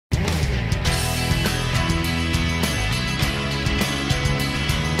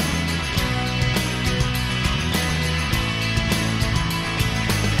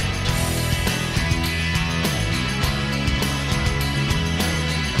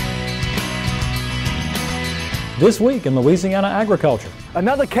This week in Louisiana Agriculture.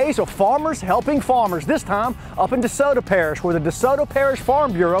 Another case of farmers helping farmers, this time up in DeSoto Parish, where the DeSoto Parish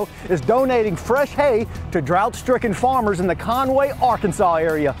Farm Bureau is donating fresh hay to drought-stricken farmers in the Conway, Arkansas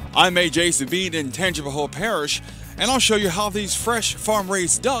area. I'm A.J. Savine in Tangipahoa Parish, and I'll show you how these fresh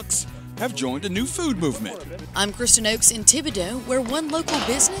farm-raised ducks have joined a new food movement. I'm Kristen Oakes in Thibodaux, where one local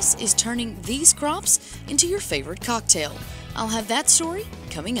business is turning these crops into your favorite cocktail. I'll have that story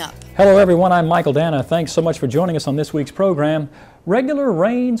coming up. Hello everyone, I'm Michael Dana. Thanks so much for joining us on this week's program. Regular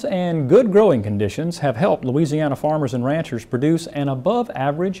rains and good growing conditions have helped Louisiana farmers and ranchers produce an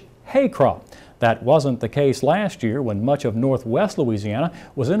above-average hay crop. That wasn't the case last year when much of northwest Louisiana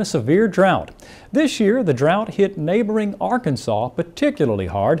was in a severe drought. This year, the drought hit neighboring Arkansas particularly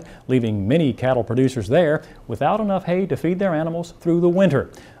hard, leaving many cattle producers there without enough hay to feed their animals through the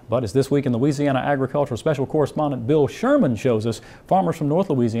winter. But as This Week in Louisiana Agricultural Special Correspondent Bill Sherman shows us, farmers from North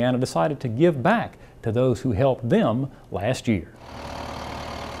Louisiana decided to give back to those who helped them last year.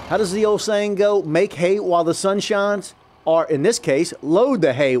 How does the old saying go? Make hay while the sun shines? Or in this case, load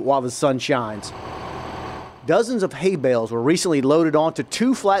the hay while the sun shines. Dozens of hay bales were recently loaded onto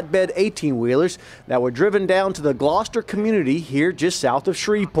two flatbed 18-wheelers that were driven down to the Gloucester community here just south of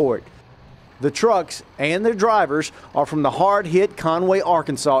Shreveport. The trucks and their drivers are from the hard-hit Conway,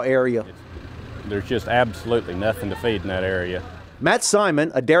 Arkansas area. There's just absolutely nothing to feed in that area. Matt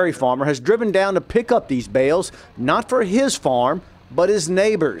Simon, a dairy farmer, has driven down to pick up these bales, not for his farm, but his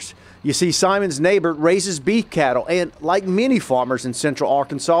neighbor's. You see, Simon's neighbor raises beef cattle and, like many farmers in central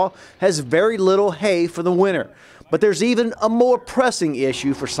Arkansas, has very little hay for the winter. But there's even a more pressing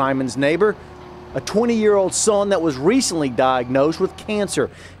issue for Simon's neighbor. A 20-year-old son that was recently diagnosed with cancer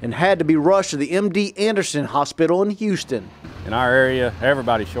and had to be rushed to the MD Anderson Hospital in Houston. In our area,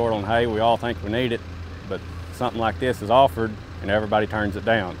 everybody's short on hay. We all think we need it, but something like this is offered and everybody turns it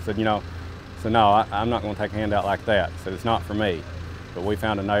down. So, no, I'm not going to take a handout like that. So it's not for me. But we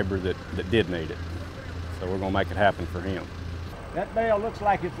found a neighbor that did need it. So we're going to make it happen for him. That bale looks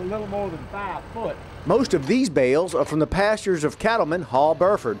like it's a little more than 5 foot. Most of these bales are from the pastures of cattleman Hall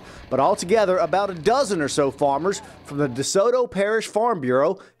Burford, but altogether about a dozen or so farmers from the DeSoto Parish Farm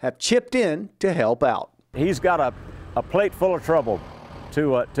Bureau have chipped in to help out. He's got a plate full of trouble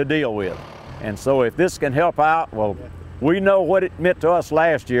to deal with. And so if this can help out, well, we know what it meant to us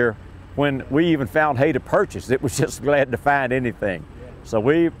last year when we even found hay to purchase. It was just glad to find anything. So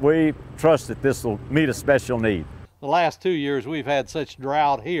we trust that this will meet a special need. The last 2 years we've had such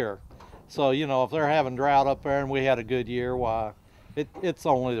drought here. So, if they're having drought up there and we had a good year, why, it's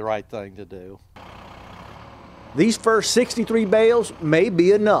only the right thing to do. These first 63 bales may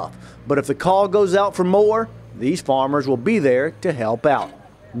be enough, but if the call goes out for more, these farmers will be there to help out.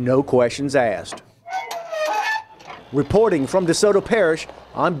 No questions asked. Reporting from DeSoto Parish,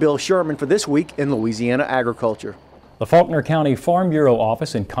 I'm Bill Sherman for This Week in Louisiana Agriculture. The Faulkner County Farm Bureau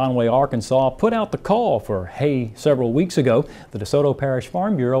office in Conway, Arkansas put out the call for hay several weeks ago. The DeSoto Parish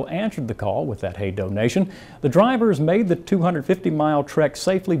Farm Bureau answered the call with that hay donation. The drivers made the 250-mile trek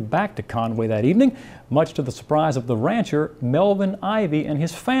safely back to Conway that evening, much to the surprise of the rancher, Melvin Ivy, and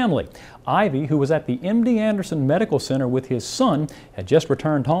his family. Ivy, who was at the MD Anderson Medical Center with his son, had just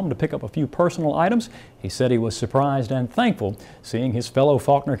returned home to pick up a few personal items. He said he was surprised and thankful seeing his fellow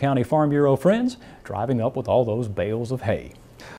Faulkner County Farm Bureau friends driving up with all those bales of hay.